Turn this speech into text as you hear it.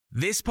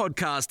This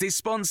podcast is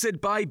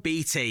sponsored by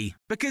BT,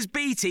 because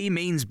BT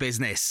means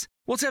business.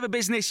 Whatever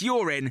business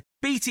you're in,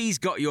 BT's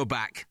got your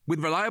back, with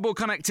reliable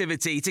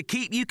connectivity to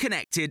keep you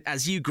connected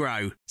as you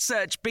grow.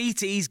 Search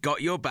BT's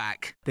got your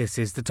back. This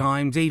is the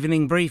Times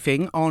evening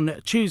briefing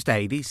on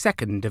Tuesday, the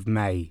 2nd of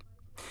May.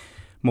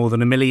 More than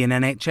 1 million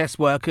NHS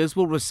workers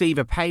will receive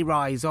a pay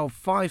rise of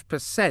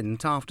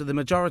 5% after the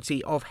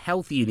majority of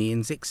health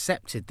unions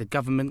accepted the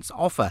government's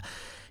offer.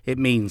 It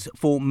means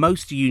for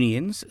most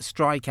unions,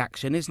 strike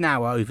action is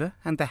now over,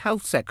 and the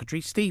Health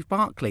Secretary, Steve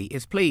Barclay,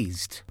 is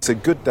pleased. It's a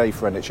good day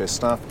for NHS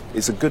staff,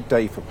 it's a good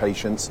day for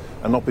patients,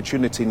 an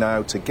opportunity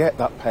now to get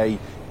that pay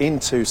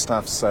into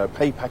staff's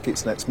pay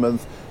packets next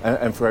month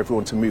and for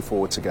everyone to move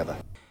forward together.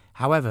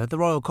 However, the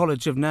Royal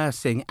College of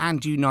Nursing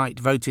and Unite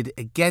voted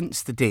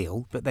against the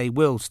deal, but they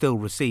will still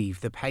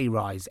receive the pay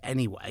rise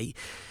anyway.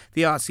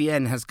 The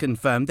RCN has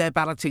confirmed they're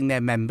balloting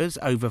their members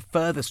over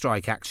further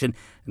strike action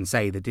and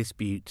say the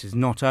dispute is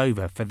not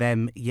over for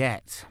them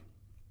yet.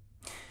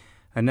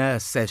 A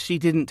nurse says she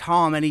didn't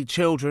harm any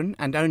children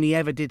and only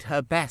ever did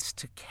her best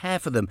to care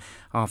for them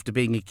after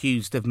being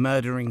accused of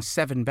murdering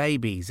 7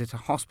 babies at a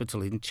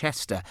hospital in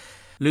Chester.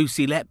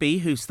 Lucy Letby,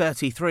 who's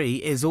 33,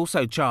 is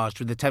also charged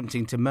with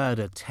attempting to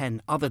murder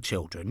 10 other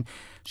children.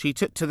 She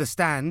took to the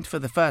stand for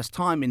the first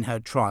time in her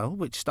trial,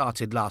 which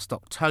started last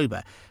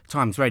October.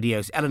 Times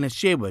Radio's Eleanor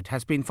Shearwood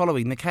has been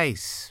following the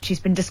case. She's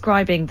been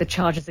describing the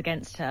charges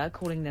against her,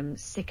 calling them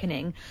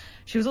sickening.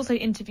 She was also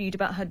interviewed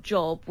about her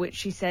job, which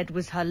she said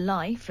was her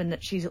life and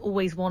that she's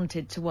always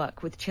wanted to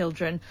work with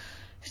children,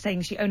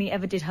 saying she only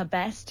ever did her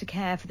best to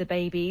care for the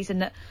babies and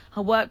that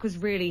her work was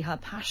really her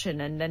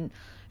passion. And then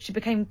she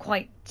became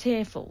quite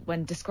tearful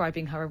when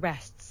describing her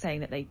arrests, saying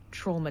that they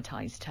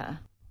traumatised her.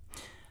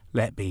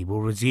 Letby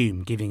will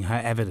resume giving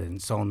her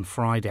evidence on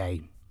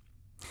Friday.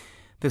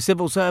 The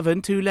civil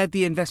servant who led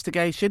the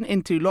investigation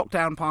into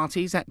lockdown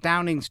parties at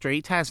Downing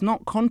Street has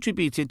not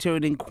contributed to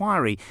an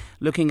inquiry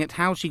looking at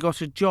how she got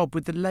a job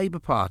with the Labour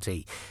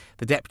Party.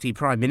 The Deputy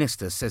Prime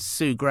Minister says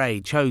Sue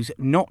Gray chose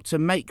not to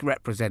make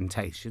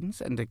representations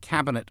and a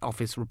Cabinet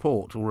Office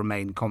report will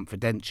remain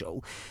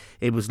confidential.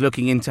 It was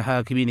looking into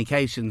her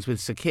communications with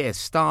Sir Keir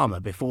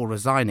Starmer before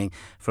resigning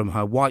from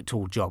her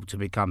Whitehall job to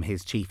become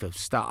his Chief of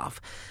Staff.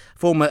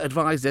 Former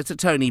advisor to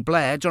Tony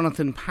Blair,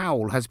 Jonathan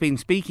Powell, has been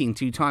speaking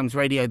to Times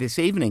Radio this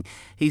evening.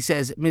 He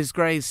says Ms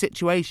Gray's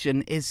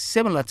situation is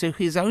similar to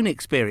his own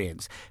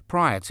experience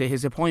prior to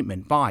his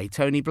appointment by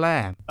Tony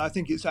Blair. I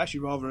think it's actually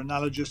rather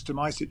analogous to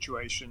my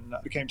situation. I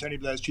became Tony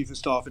Blair's Chief of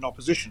Staff in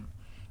opposition.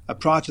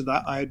 Prior to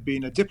that, I had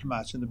been a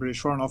diplomat in the British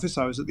Foreign Office.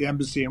 I was at the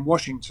embassy in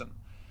Washington.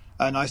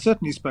 And I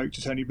certainly spoke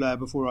to Tony Blair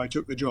before I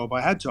took the job.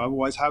 I had to,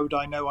 otherwise how would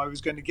I know I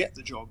was going to get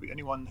the job?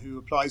 Anyone who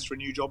applies for a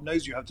new job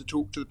knows you have to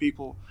talk to the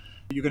people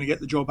you're going to get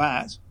the job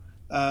at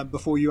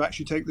before you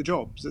actually take the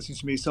job. So that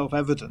seems to me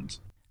self-evident.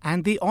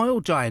 And the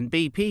oil giant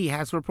BP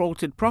has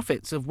reported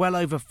profits of well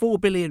over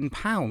 £4 billion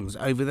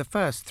over the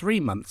first 3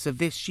 months of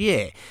this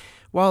year.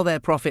 While their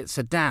profits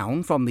are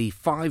down from the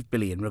 $5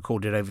 billion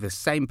recorded over the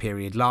same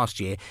period last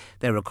year,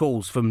 there are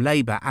calls from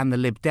Labour and the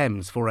Lib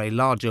Dems for a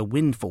larger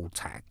windfall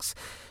tax.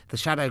 The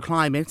Shadow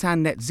Climate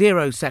and Net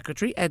Zero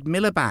Secretary Ed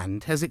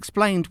Miliband has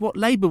explained what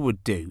Labour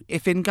would do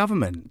if in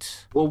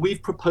government. Well,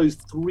 we've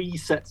proposed 3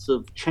 sets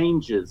of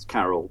changes,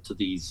 Carol, to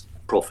these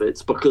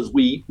profits because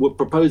we were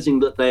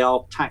proposing that they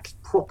are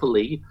taxed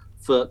properly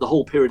for the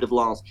whole period of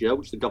last year,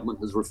 which the government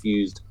has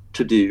refused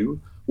to do.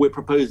 We're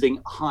proposing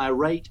a higher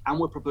rate and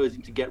we're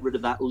proposing to get rid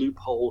of that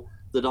loophole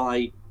that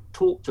I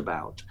talked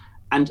about.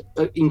 And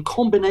in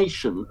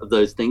combination of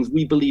those things,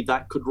 we believe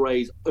that could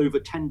raise over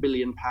 £10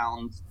 billion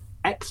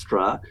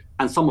extra,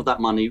 and some of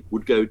that money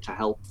would go to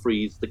help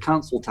freeze the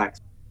council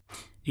tax.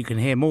 You can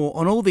hear more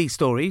on all these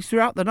stories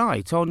throughout the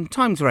night on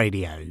Times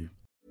Radio.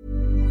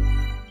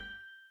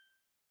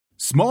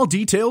 Small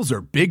details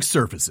are big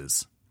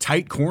surfaces.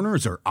 Tight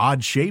corners are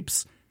odd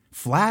shapes.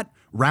 Flat,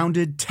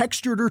 rounded,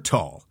 textured, or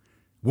tall.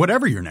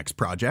 Whatever your next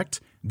project,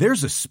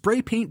 there's a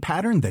spray paint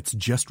pattern that's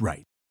just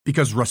right.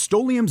 Because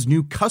Rust-Oleum's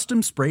new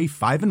Custom Spray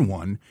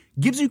 5-in-1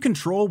 gives you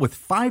control with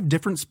 5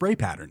 different spray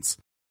patterns.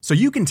 So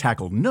you can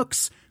tackle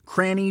nooks,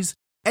 crannies,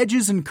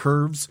 edges, and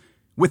curves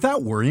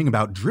without worrying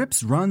about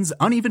drips, runs,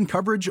 uneven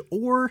coverage,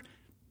 or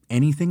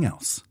anything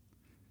else.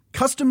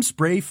 Custom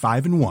Spray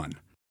 5-in-1.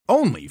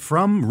 Only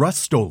from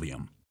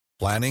Rust-Oleum.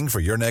 Planning for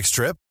your next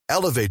trip?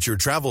 Elevate your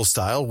travel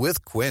style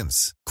with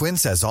Quince.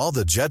 Quince has all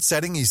the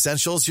jet-setting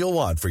essentials you'll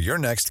want for your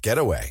next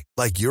getaway,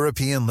 like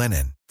European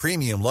linen,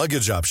 premium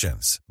luggage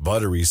options,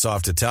 buttery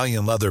soft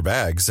Italian leather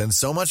bags, and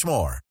so much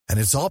more. And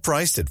it's all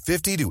priced at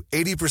 50 to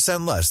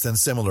 80% less than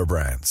similar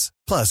brands.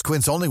 Plus,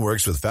 Quince only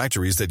works with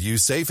factories that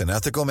use safe and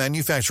ethical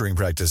manufacturing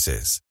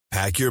practices.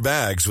 Pack your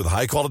bags with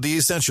high-quality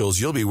essentials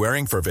you'll be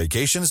wearing for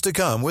vacations to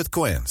come with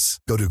Quince.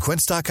 Go to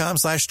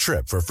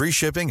quince.com/trip for free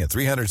shipping and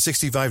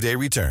 365-day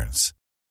returns.